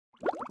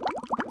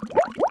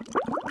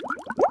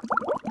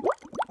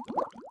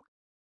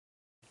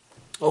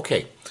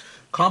Okay,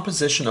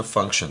 composition of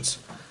functions.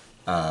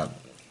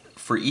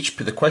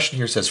 The question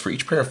here says, for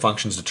each pair of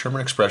functions,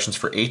 determine expressions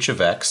for h of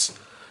x.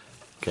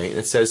 Okay, and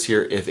it says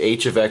here, if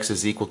h of x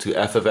is equal to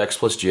f of x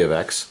plus g of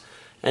x,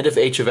 and if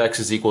h of x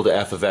is equal to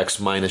f of x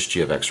minus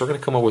g of x. We're going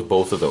to come up with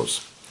both of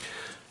those.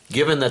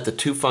 Given that the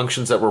two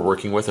functions that we're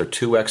working with are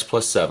 2x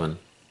plus 7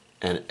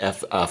 and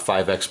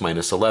 5x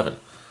minus 11.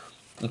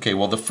 Okay,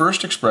 well the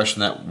first expression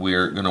that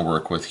we're going to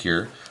work with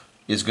here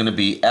is going to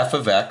be f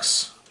of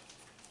x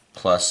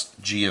plus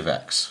g of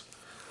x.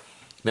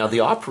 Now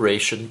the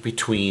operation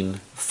between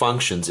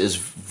functions is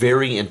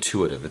very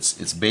intuitive.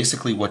 It's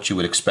basically what you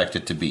would expect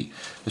it to be.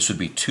 This would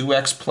be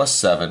 2x plus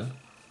 7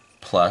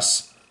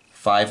 plus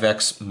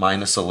 5x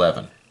minus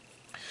 11.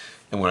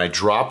 And when I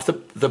drop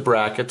the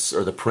brackets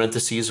or the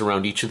parentheses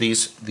around each of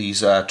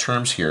these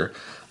terms here,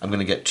 I'm going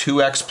to get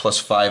 2x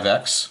plus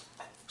 5x,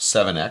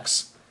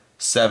 7x,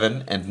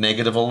 7 and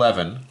negative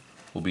 11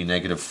 will be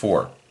negative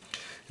 4.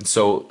 And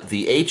so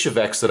the h of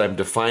x that I'm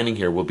defining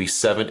here will be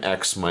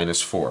 7x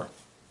minus 4.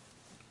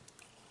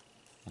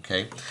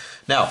 Okay.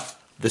 Now,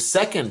 the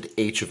second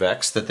h of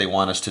x that they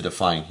want us to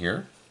define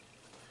here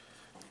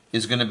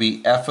is going to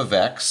be f of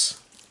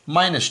x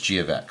minus g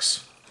of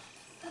x.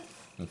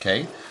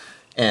 Okay.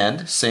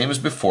 And same as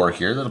before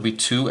here, that'll be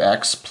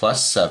 2x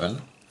plus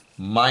 7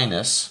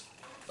 minus,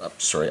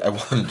 sorry, I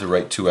wanted to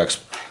write 2x.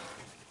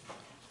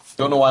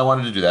 Don't know why I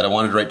wanted to do that. I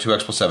wanted to write 2x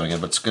plus 7 again,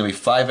 but it's going to be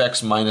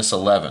 5x minus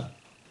 11.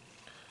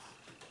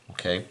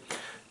 Okay.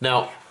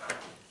 Now,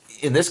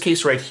 in this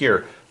case right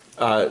here,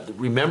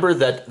 remember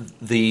that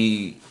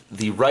the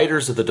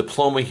writers of the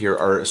diploma here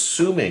are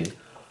assuming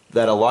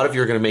that a lot of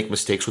you are going to make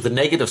mistakes with a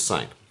negative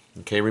sign.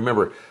 Okay,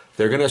 remember,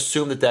 they're going to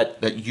assume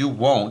that you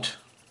won't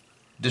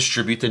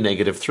distribute the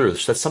negative through.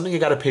 So that's something you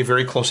got to pay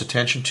very close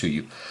attention to.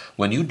 You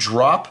when you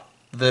drop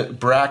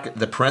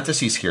the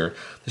parentheses here,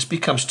 this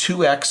becomes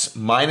 2x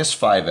minus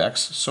 5x,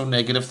 so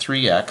negative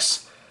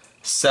 3x,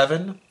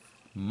 7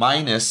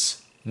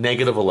 minus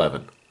negative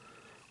 11,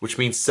 which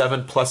means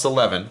 7 plus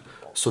 11.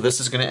 So this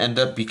is going to end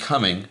up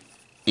becoming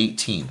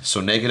 18.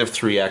 So negative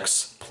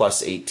 3x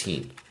plus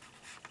 18.